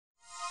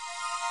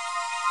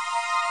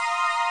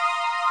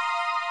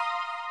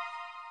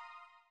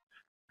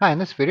Hi, in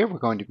this video we're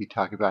going to be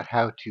talking about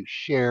how to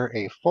share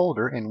a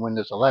folder in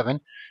Windows 11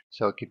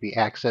 so it could be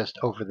accessed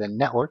over the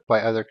network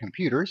by other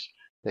computers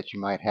that you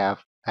might have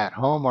at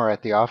home or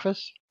at the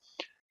office.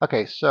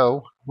 Okay,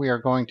 so we are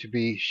going to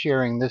be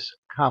sharing this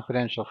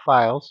confidential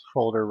files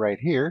folder right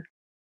here.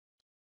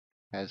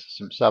 It has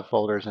some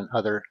subfolders and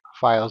other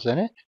files in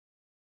it.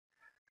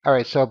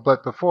 Alright,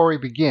 but before we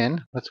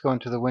begin, let's go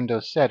into the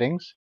Windows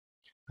settings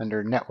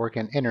under Network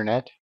and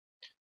Internet.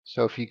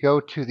 So if you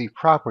go to the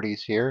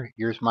properties here,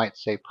 yours might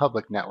say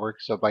public network.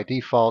 So by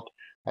default,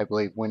 I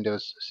believe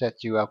Windows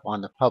sets you up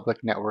on the public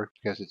network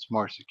because it's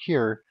more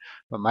secure,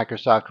 but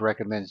Microsoft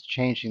recommends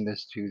changing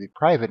this to the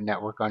private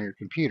network on your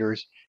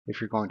computers if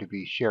you're going to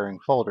be sharing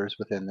folders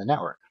within the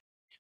network.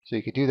 So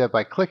you could do that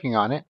by clicking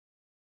on it,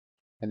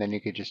 and then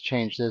you could just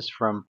change this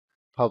from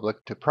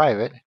public to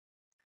private.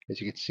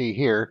 As you can see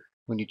here,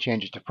 when you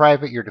change it to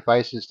private, your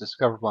device is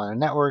discoverable on a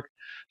network.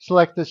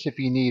 Select this if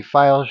you need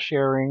file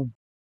sharing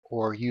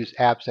or use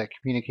apps that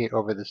communicate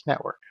over this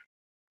network.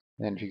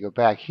 And if you go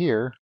back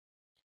here,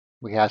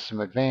 we have some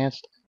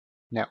advanced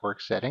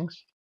network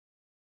settings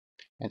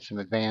and some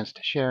advanced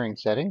sharing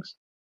settings.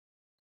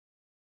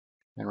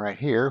 And right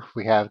here,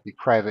 we have the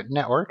private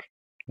network.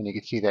 And you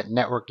can see that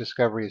network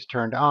discovery is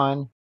turned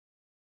on.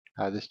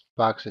 This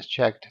box is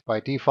checked by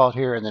default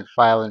here, and then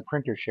file and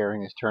printer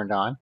sharing is turned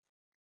on.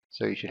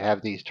 So you should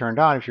have these turned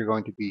on if you're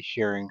going to be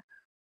sharing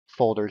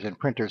folders and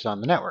printers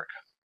on the network.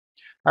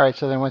 All right,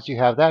 so then once you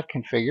have that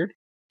configured,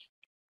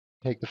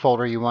 take the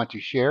folder you want to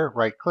share,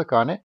 right click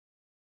on it,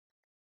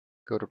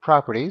 go to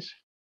properties,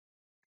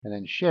 and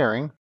then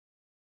sharing.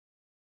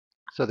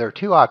 So there are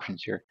two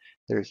options here.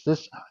 There's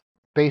this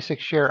basic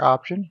share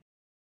option.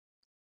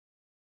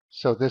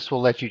 So this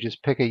will let you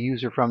just pick a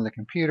user from the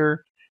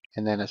computer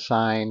and then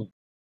assign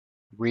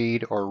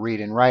read or read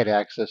and write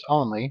access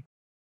only,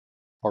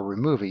 or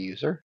remove a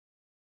user.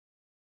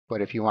 But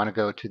if you want to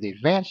go to the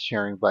advanced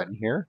sharing button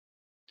here,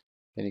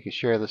 then you can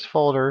share this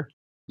folder.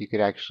 You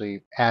could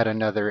actually add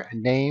another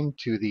name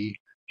to the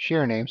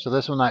share name. So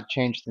this will not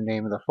change the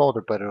name of the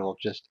folder, but it'll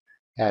just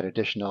add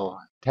additional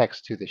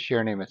text to the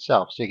share name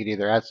itself. So you could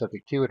either add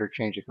something to it or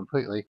change it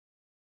completely,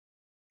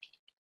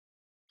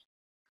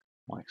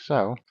 like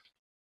so.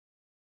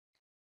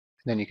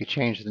 Then you could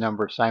change the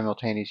number of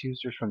simultaneous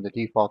users from the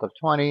default of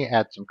 20,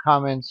 add some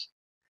comments.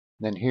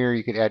 Then here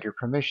you could add your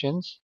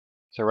permissions.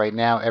 So right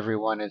now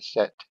everyone is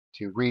set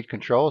to read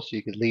control, so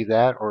you could leave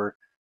that or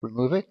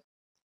remove it.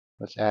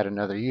 Let's add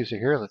another user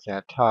here. Let's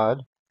add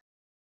Todd.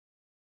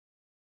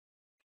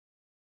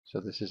 So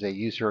this is a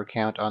user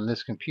account on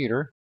this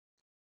computer.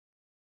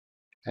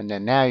 And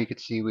then now you can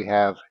see we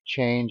have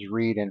change,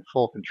 read, and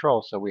full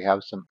control. So we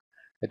have some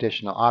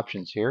additional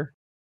options here.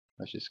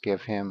 Let's just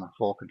give him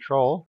full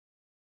control.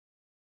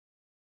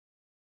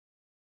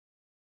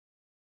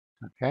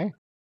 Okay.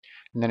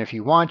 And then if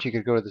you want, you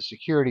could go to the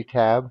security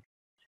tab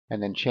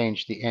and then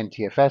change the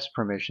NTFS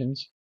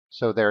permissions.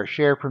 So there are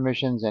share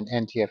permissions and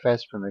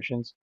NTFS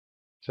permissions.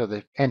 So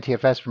the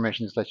NTFS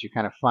permissions lets you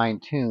kind of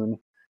fine tune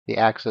the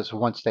access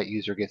once that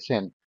user gets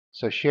in.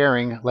 So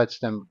sharing lets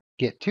them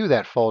get to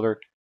that folder,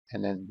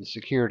 and then the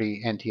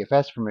security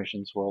NTFS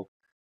permissions will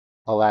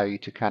allow you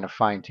to kind of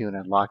fine tune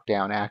and lock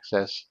down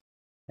access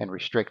and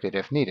restrict it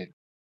if needed.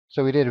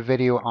 So we did a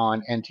video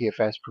on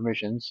NTFS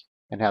permissions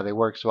and how they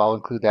work, so I'll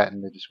include that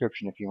in the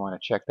description if you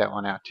want to check that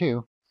one out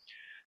too.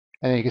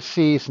 And then you can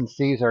see, since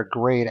these are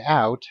grayed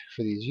out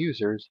for these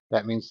users,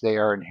 that means they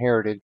are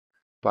inherited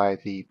by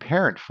the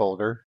parent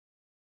folder.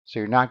 So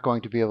you're not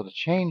going to be able to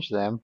change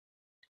them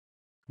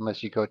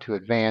unless you go to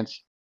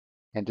Advanced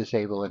and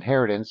disable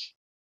inheritance.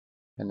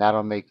 And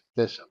that'll make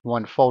this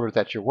one folder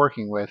that you're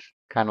working with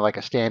kind of like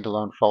a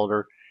standalone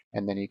folder.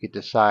 And then you could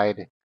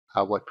decide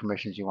what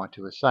permissions you want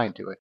to assign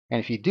to it. And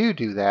if you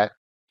do that,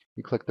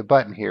 you click the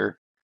button here.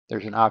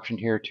 There's an option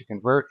here to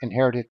convert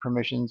inherited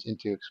permissions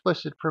into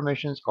explicit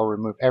permissions or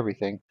remove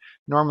everything.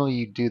 Normally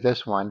you do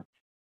this one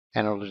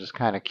and it'll just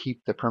kind of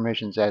keep the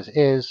permissions as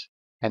is,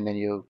 and then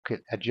you could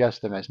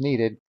adjust them as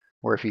needed,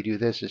 or if you do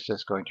this, it's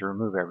just going to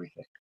remove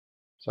everything.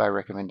 So I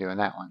recommend doing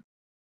that one.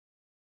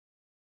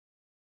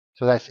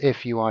 So that's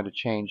if you want to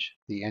change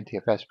the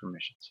NTFS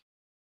permissions.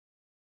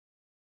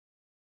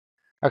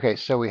 Okay,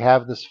 so we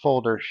have this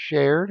folder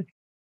shared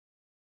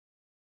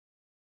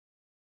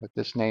with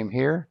this name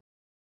here.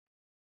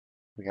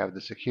 We have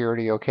the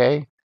security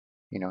okay.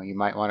 You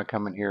might want to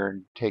come in here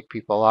and take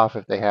people off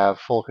if they have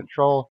full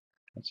control.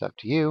 It's up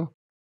to you.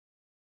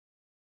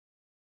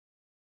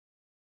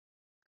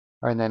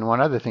 And then one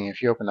other thing,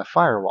 if you open the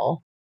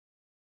firewall,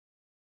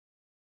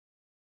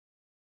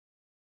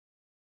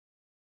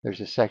 there's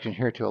a section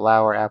here to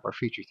allow our app or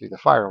feature through the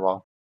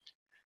firewall.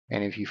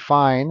 And if you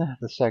find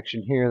the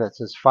section here that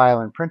says file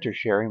and printer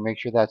sharing, make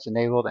sure that's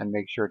enabled and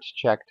make sure it's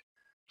checked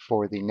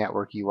for the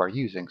network you are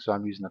using. So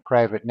I'm using the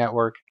private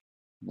network,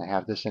 and I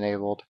have this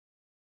enabled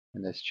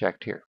and this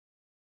checked here.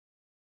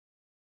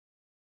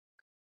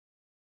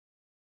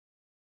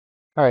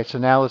 All right, so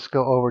now let's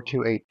go over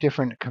to a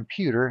different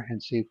computer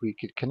and see if we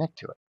could connect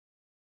to it.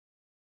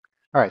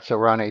 All right, so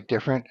we're on a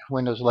different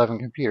Windows 11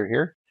 computer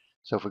here.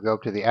 So if we go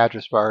up to the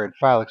address bar in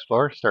File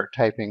Explorer, start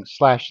typing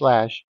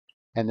 //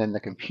 and then the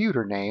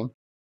computer name.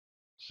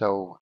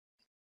 So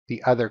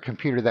the other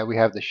computer that we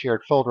have the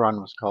shared folder on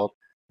was called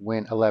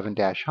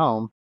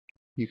Win11-Home.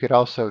 You could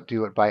also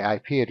do it by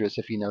IP address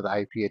if you know the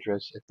IP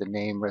address if the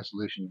name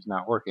resolution is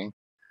not working.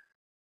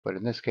 But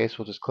in this case,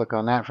 we'll just click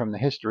on that from the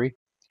history.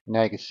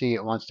 Now you can see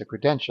it wants the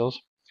credentials.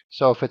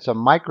 So if it's a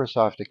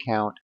Microsoft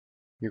account,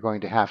 you're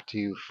going to have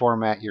to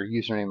format your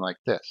username like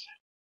this.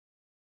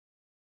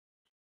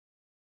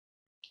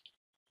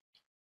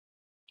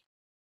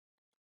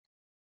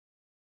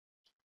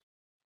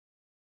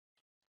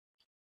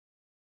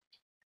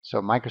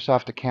 So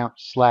Microsoft account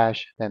 /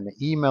 then the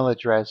email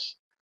address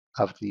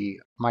of the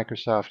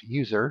Microsoft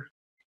user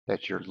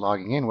that you're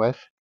logging in with,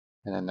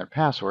 and then their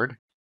password.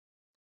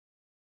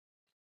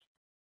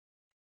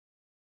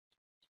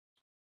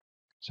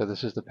 So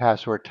this is the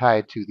password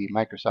tied to the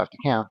Microsoft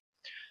account.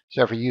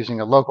 So if you're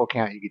using a local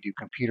account, you could do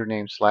computer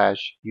name /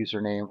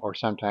 username, or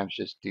sometimes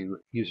just do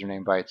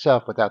username by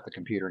itself without the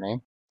computer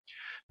name. And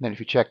then if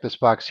you check this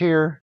box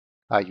here,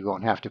 you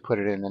won't have to put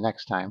it in the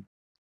next time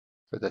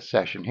for this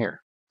session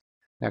here.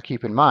 Now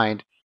keep in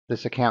mind,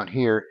 this account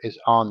here is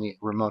on the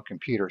remote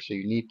computer, so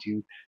you need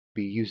to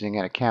be using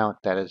an account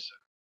that is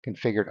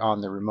configured on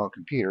the remote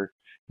computer.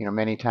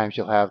 Many times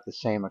you'll have the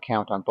same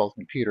account on both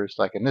computers,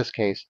 like in this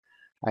case,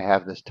 I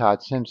have this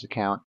Todd Sims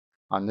account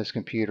on this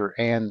computer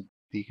and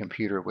the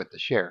computer with the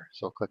share.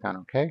 So click on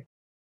OK.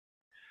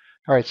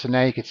 All right, so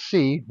now you can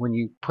see when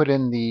you put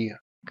in the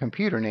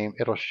computer name,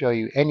 it'll show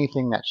you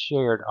anything that's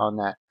shared on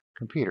that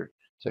computer.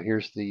 So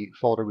here's the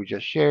folder we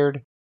just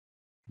shared.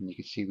 And you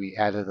can see we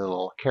added a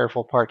little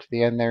careful part to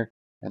the end there.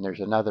 And there's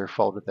another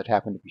folder that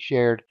happened to be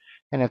shared.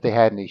 And if they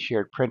had any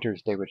shared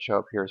printers, they would show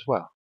up here as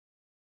well.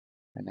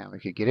 And now we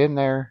could get in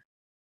there,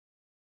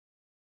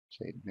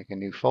 say make a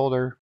new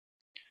folder.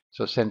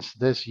 So since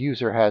this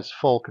user has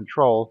full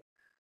control,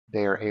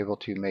 they are able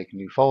to make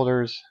new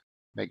folders,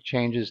 make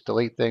changes,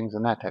 delete things,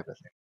 and that type of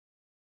thing.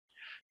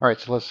 All right,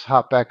 so let's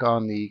hop back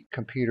on the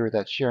computer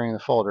that's sharing the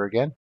folder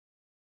again.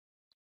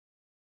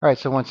 All right,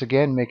 so once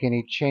again, make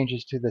any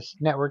changes to the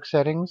network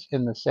settings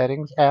in the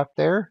Settings app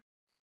there.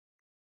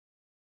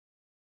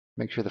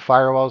 Make sure the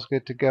firewall is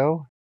good to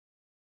go.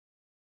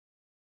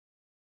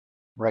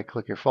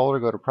 Right-click your folder,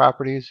 go to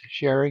Properties,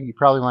 Sharing. You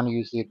probably want to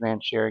use the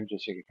Advanced Sharing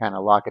just so you can kind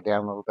of lock it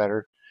down a little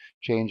better.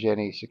 Change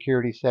any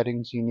security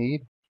settings you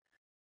need.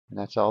 And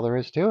that's all there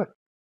is to it.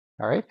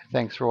 All right,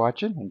 thanks for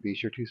watching, and be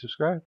sure to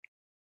subscribe.